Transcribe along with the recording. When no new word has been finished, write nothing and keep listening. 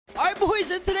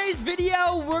boys, in today's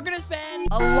video, we're gonna spend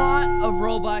a lot of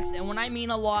Robux. And when I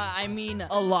mean a lot, I mean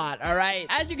a lot, all right?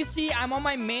 As you can see, I'm on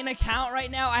my main account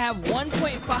right now. I have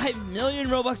 1.5 million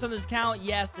Robux on this account.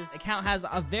 Yes, this account has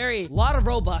a very lot of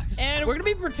Robux. And we're gonna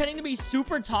be pretending to be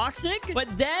super toxic,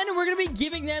 but then we're gonna be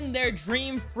giving them their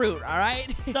dream fruit, all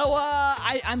right? So,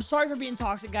 I'm sorry for being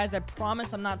toxic, guys. I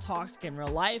promise I'm not toxic in real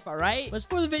life, all right? But it's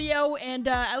for the video, and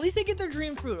at least they get their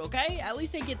dream fruit, okay? At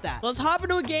least they get that. Let's hop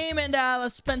into a game, and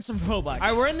let's spend some Robux. All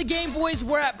right, we're in the game, boys.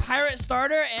 We're at Pirate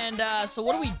Starter, and so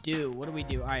what do we do? What do we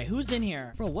do? All right, who's in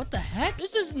here? Bro, what the heck?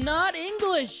 This is not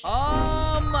English.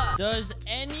 Does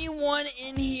anyone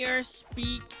in here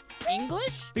speak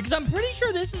English? Because I'm pretty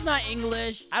sure this is not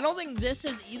English. I don't think this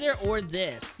is either or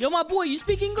this. Yo, my boy, you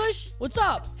speak English? What's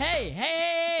up?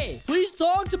 Hey. Please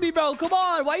talk to me, bro. Come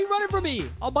on. Why are you running from me?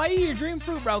 I'll buy you your dream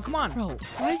fruit, bro. Come on. Bro,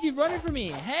 why is he running from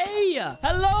me? Hey.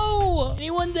 Hello.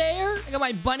 Anyone there? I got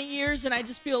my bunny ears and I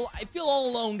feel all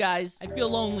alone, guys. I feel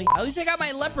lonely. At least I got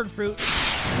my leopard fruit.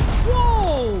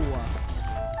 Whoa.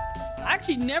 I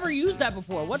actually never used that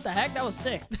before. What the heck? That was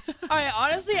sick. All right,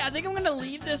 honestly, I think I'm going to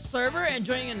leave this server and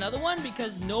join another one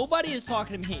because nobody is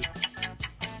talking to me.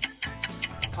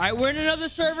 All right, we're in another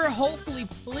server. Hopefully,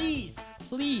 please,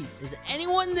 is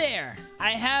anyone there?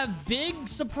 I have big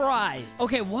surprise.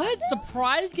 Okay, what?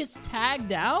 Surprise gets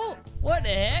tagged out? What the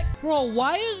heck? Bro,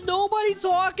 why is nobody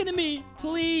talking to me?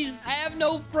 Please, I have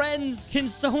no friends. Can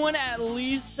someone at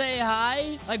least say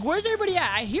hi? Like, where's everybody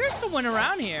at? I hear someone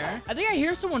around here. I think I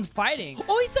hear someone fighting.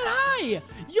 Oh, he said hi.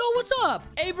 Yo, what's up?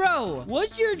 Hey, bro,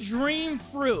 what's your dream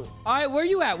fruit? All right, where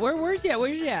you at? Where's he at?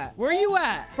 Where's he at? Where are you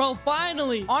at? Bro,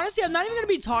 finally. Honestly, I'm not even gonna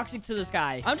be toxic to this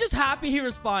guy. I'm just happy he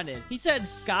responded. He said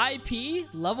Sky P,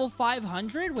 level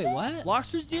 500. Wait, what?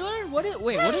 Blox fruit dealer? What is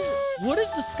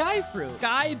the sky fruit?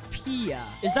 Sky P.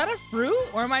 Is that a fruit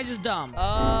or am I just dumb?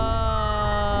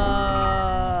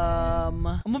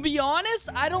 I'm gonna be honest.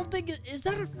 I don't think is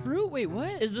that a fruit? Wait,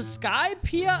 what? Is the sky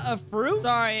pia a fruit?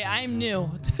 Sorry, I'm new.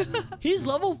 He's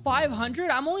level 500.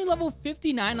 I'm only level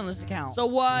 59 on this account. So,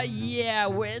 yeah,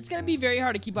 it's gonna be very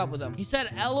hard to keep up with him. He said,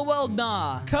 LOL,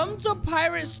 nah. Come to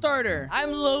Pirate Starter.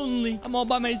 I'm lonely. I'm all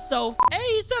by myself. Hey,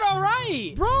 he said, all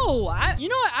right. Bro, you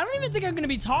know what? I don't even think I'm gonna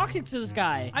be talking to this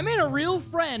guy. I made a real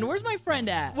friend. Where's my friend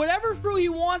at? Whatever fruit he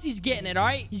wants, he's getting it, all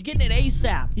right? He's getting it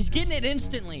ASAP. He's getting it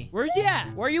instantly. Where's he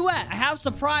at? Where are you at? I have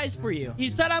surprise for you. He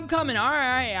said, I'm coming. All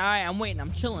right. I'm waiting.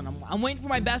 I'm chilling. I'm waiting for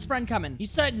my best friend coming. He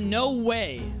said, no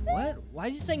way. What? Why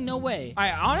is he saying no way? All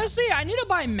right, honestly, I need to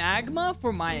buy magma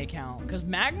for my account because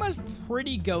magma's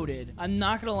pretty goated. I'm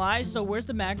not gonna lie. So where's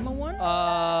the magma one?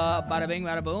 Bada bing,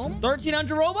 bada boom.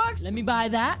 1,300 Robux. Let me buy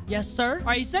that. Yes, sir. All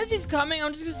right, he says he's coming.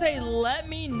 I'm just gonna say, let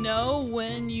me know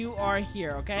when you are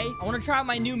here, okay? I want to try out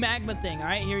my new magma thing. All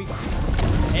right, here you go.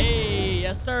 Hey,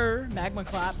 yes, sir. Magma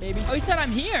clap, baby. Oh, he said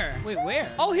I'm here. Wait, where?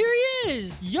 Oh, here he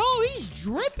is. Yo, he's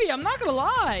drippy. I'm not gonna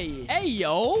lie. Hey,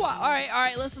 yo. All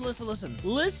right. Listen.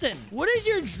 What is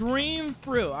your dream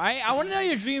fruit? All right, I want to know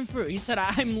your dream fruit. He said,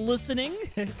 I'm listening.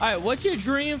 All right, what's your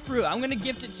dream fruit? I'm gonna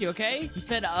gift it to you, okay? He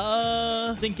said,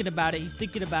 thinking about it. He's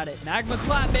thinking about it. Magma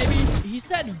clap, baby. He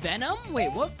said venom?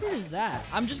 Wait, what fruit is that?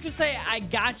 I'm just gonna say, I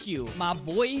got you, my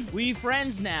boy. We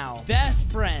friends now. Best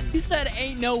friend. He said,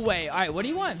 ain't no way. All right, what do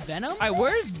you want? Venom? All right,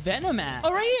 where's Venom at?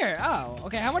 Oh, right here. Oh,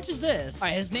 okay. How much is this? All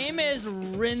right, his name is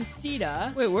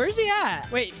Rincita. Wait, where's he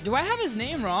at? Wait, do I have his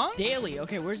name wrong? Daily.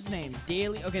 Okay, where's his name?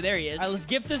 Daily. Okay, there he is. All right, let's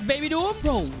gift this baby to him.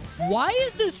 Bro, why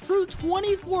is this fruit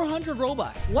 2,400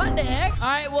 Robux? What the heck? All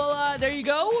right, well, there you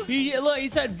go. He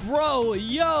said, bro,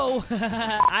 yo,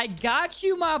 I got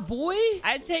you, my boy.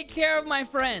 I take care of my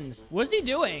friends. What's he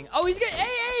doing? Oh, he's getting,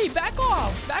 hey, back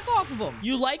off. Back off of him.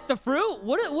 You like the fruit?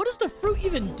 What does the fruit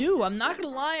even do? I'm not gonna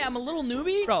lie, I'm a little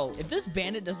newbie. Bro, if this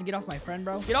bandit doesn't get off my friend,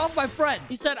 bro. Get off my friend.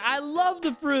 He said, I love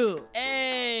the fruit.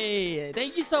 Hey,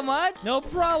 thank you so much. No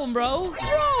problem, bro.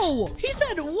 Bro, he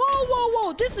said,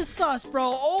 whoa. This is sus, bro.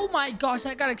 Oh my gosh,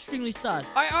 that got extremely sus.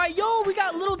 All right, yo, we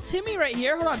got little Timmy right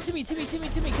here. Hold on, Timmy, come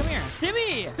here.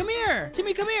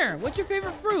 Timmy, come here. What's your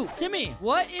favorite fruit? Timmy,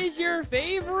 what is your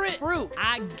favorite fruit?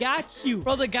 I got you.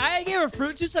 Bro, the guy I gave a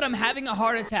fruit to said I'm having a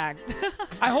heart attack.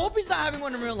 I hope he's not having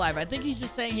one in real life. I think he's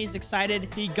just saying he's excited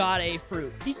he got a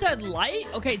fruit. He said light.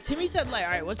 Okay, Timmy said light.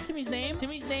 All right, what's Timmy's name?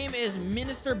 Timmy's name is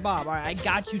Minister Bob. All right, I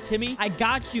got you, Timmy. I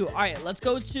got you. All right, let's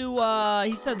go to,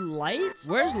 he said light.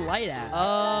 Where's light at?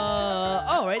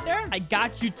 Oh, right there. I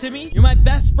got you, Timmy. You're my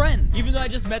best friend. Even though I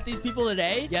just met these people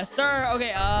today. Yes, sir.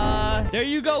 Okay, there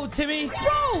you go, Timmy.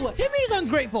 Bro, Timmy's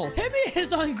ungrateful. Timmy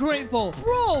is ungrateful.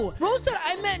 Bro said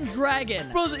I meant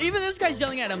dragon. Bro, even this guy's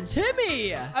yelling at him.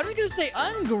 Timmy, I'm just gonna say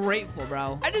ungrateful,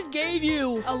 bro. I just gave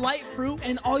you a light fruit,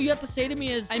 and all you have to say to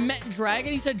me is, I meant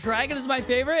dragon. He said dragon is my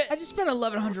favorite. I just spent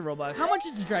 1,100 Robux. How much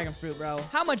is the dragon fruit, bro?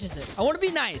 How much is it? I want to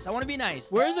be nice. I want to be nice.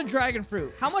 Where's the dragon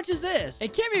fruit? How much is this?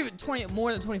 It can't be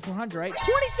more than 2,400, right?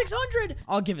 2,600.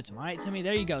 I'll give it to him. All right, Timmy.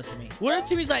 There you go, Timmy. What if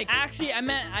Timmy's like, actually, I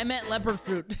meant leopard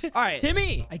fruit. All right,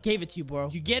 Timmy. I gave it to you, bro.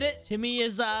 You get it? Timmy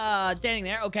is standing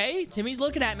there. Okay. Timmy's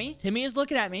looking at me. Timmy is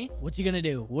looking at me. What's he gonna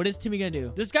do? What is Timmy gonna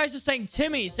do? This guy's just saying,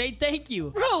 Timmy, say thank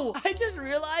you. Bro, I just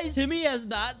realized Timmy has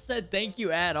not said thank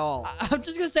you at all. I'm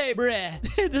just gonna say,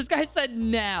 bruh. This guy said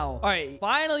now. All right.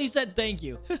 Finally said thank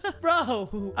you.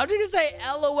 Bro, I'm just gonna say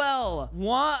LOL.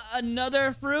 Want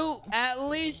another fruit? At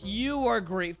least you are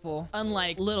grateful.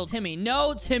 Unlike little Timmy.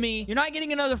 No, Timmy. You're not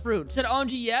getting another fruit. Said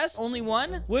OMG, yes. Only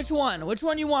one? Which one? Which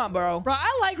one you want, bro? Bro,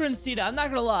 I like Rincita. I'm not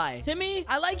gonna lie. Timmy,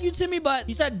 I like you, Timmy, but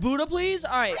he said Buddha, please.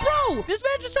 All right. Bro, this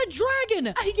man just said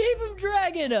dragon. I gave him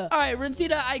dragon. All right,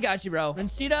 Rincita, I got you, bro.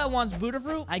 Rincita wants Buddha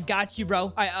fruit. I got you,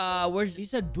 bro. All right, he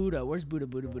said Buddha. Where's Buddha?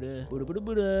 Buddha.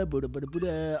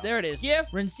 There it is.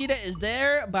 Gift. Rincita is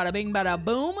there. Bada bing, bada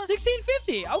boom.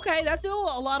 1650. Okay, that's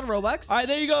still a lot of Robux. All right,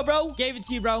 there you go, bro. Gave it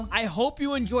to you, bro. I hope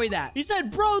you enjoy that. He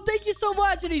said, bro, thank you so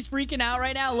much. And he's freaking out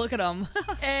right now. Look at him.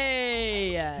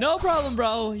 Hey, no problem,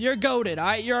 bro. You're goated. All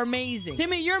right, you're amazing.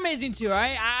 Timmy, you're amazing too. All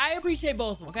right, I appreciate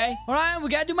both of them. Okay. All right, we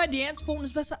gotta do my dance.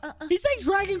 Fulton's best. He's saying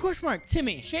dragon question mark.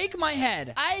 Timmy, shake my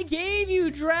head. I gave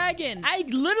you dragon. I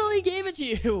literally gave it to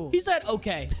you. He said,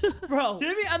 okay. Bro,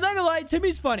 Timmy, I'm not gonna lie.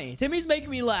 Timmy's funny. Timmy's making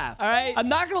me laugh. All right. I'm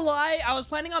not gonna lie. I was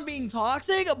planning on being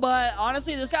toxic, but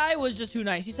honestly, this guy was just too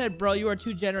nice. He said, bro, you are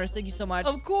too generous. Thank you so much.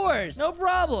 Of course. No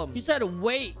problem. He said,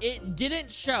 wait, it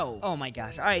didn't show. Oh my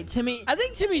gosh. All right, Timmy. I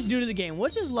think Timmy's new to the game.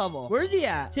 What's his level? Where's he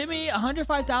at? Timmy,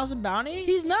 105,000 bounty?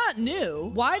 He's not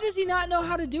new. Why does he not know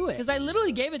how to do it? Because I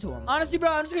literally gave it to him. Honestly, bro,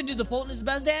 I'm just gonna do the Fulton is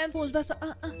best dance. Fulton is best.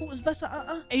 Fulton is best.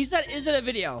 And he said, is it a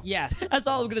video? Yes. That's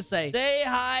all I'm gonna say. Say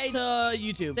hi to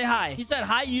YouTube. Say hi. He said,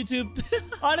 hi, YouTube.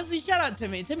 Honestly, shout out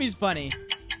Timmy. Timmy's funny.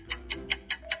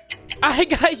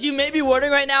 Alright, guys, you may be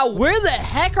wondering right now, where the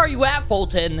heck are you at,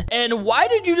 Fulton? And why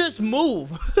did you just move?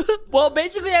 Well,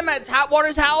 basically, I'm at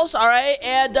Tapwater's house, alright?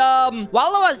 And,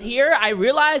 while I was here, I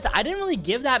realized I didn't really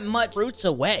give that much fruits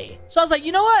away. So I was like,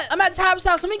 you know what? I'm at Tap's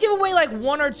house. Let me give away, like,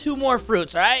 1 or 2 more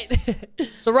fruits, alright?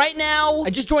 So right now,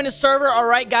 I just joined a server,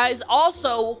 alright, guys?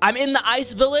 Also, I'm in the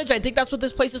Ice Village. I think that's what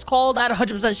this place is called. Not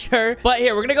 100% sure. But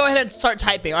here, we're gonna go ahead and start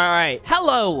typing. Alright.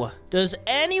 Hello. Does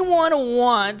anyone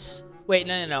want... Wait,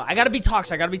 no. I gotta be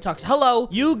toxic. Hello.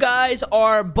 You guys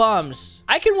are bums.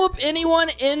 I can whoop anyone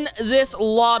in this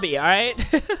lobby, all right?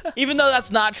 Even though that's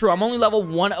not true. I'm only level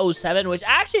 107, which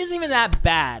actually isn't even that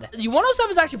bad. The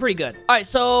 107 is actually pretty good. All right,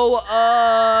 so,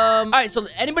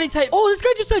 anybody type... Oh, this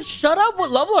guy just said, shut up.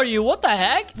 What level are you? What the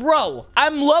heck? Bro,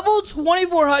 I'm level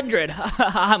 2,400.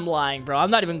 I'm lying, bro.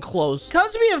 I'm not even close.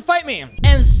 Come to me and fight me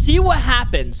and see what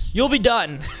happens. You'll be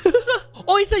done.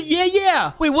 Oh, he said,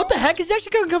 yeah. Wait, what the heck? Is he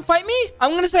actually gonna come fight me?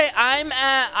 I'm gonna say I'm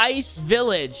at Ice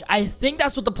Village. I think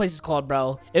that's what the place is called,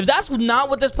 bro. If that's not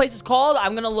what this place is called,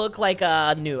 I'm gonna look like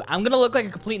a noob. I'm gonna look like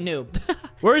a complete noob.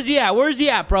 Where's he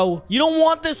at, bro? You don't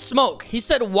want this smoke. He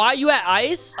said, why you at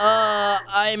Ice?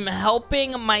 I'm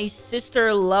helping my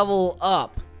sister level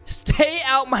up. Stay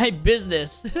out my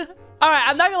business. All right,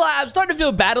 I'm not gonna lie. I'm starting to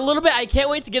feel bad a little bit. I can't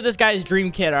wait to give this guy his dream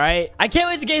kit, all right? I can't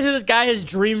wait to give this guy his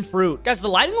dream fruit. Guys, the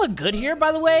lighting look good here,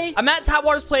 by the way. I'm at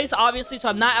Tapwater's place, obviously, so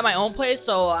I'm not at my own place.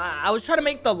 So I was trying to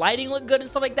make the lighting look good and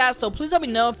stuff like that. So please let me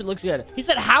know if it looks good. He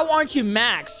said, how aren't you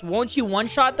max? Won't you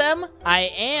one-shot them?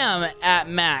 I am at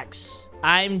max.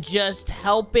 I'm just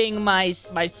helping my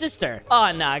sister.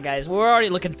 Oh, nah, guys. We're already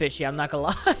looking fishy. I'm not gonna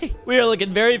lie. We are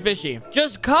looking very fishy.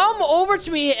 Just come over to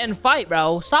me and fight,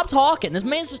 bro. Stop talking. This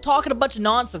man's just talking a bunch of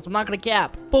nonsense. I'm not gonna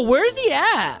cap. But where's he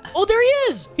at? Oh, there he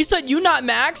is. He said, you not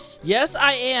Max? Yes,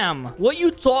 I am. What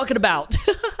you talking about?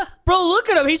 Bro, look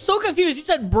at him. He's so confused. He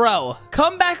said, bro,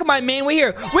 come back on my main way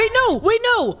here. Wait,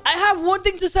 no. I have one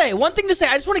thing to say.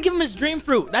 I just want to give him his dream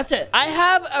fruit. That's it. I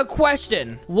have a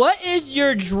question. What is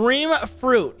your dream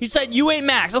fruit? He said, you ain't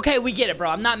Max. Okay, we get it, bro.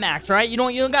 I'm not Max, all right? You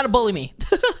don't got to bully me.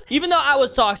 Even though I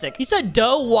was toxic. He said,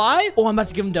 dough, why? Oh, I'm about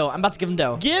to give him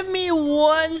dough. Give me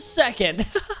 1 second.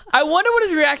 I wonder what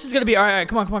his reaction is going to be. All right,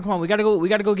 come on. We got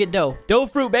to go get dough. Dough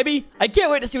fruit, baby. I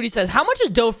can't wait to see what he says. How much is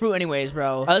dough fruit anyways,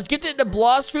 bro? Let's get to the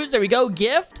Blox fruits. There we go.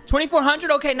 Gift.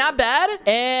 2,400. Okay, not bad.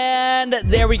 And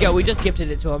there we go. We just gifted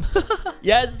it to him.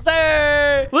 Yes,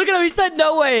 sir. Look at him. He said,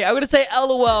 no way. I'm going to say,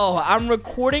 LOL. I'm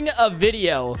recording a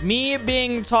video. Me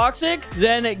being toxic,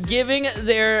 then giving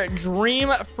their dream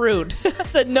fruit. I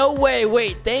said, no way.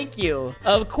 Wait, thank you.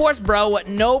 Of course, bro.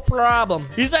 No problem.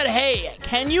 He said, hey,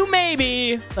 can you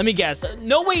maybe... Let me guess.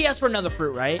 No way he asked for another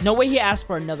fruit, right? No way he asked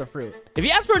for another fruit. If he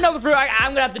asked for another fruit,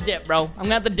 I'm gonna have to dip, bro. I'm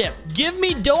gonna have to dip. Give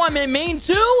me dough. I'm in main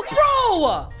too? Bro!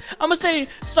 I'm gonna say,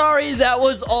 sorry, that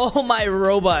was all my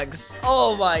Robux.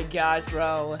 Oh my gosh,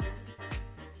 bro.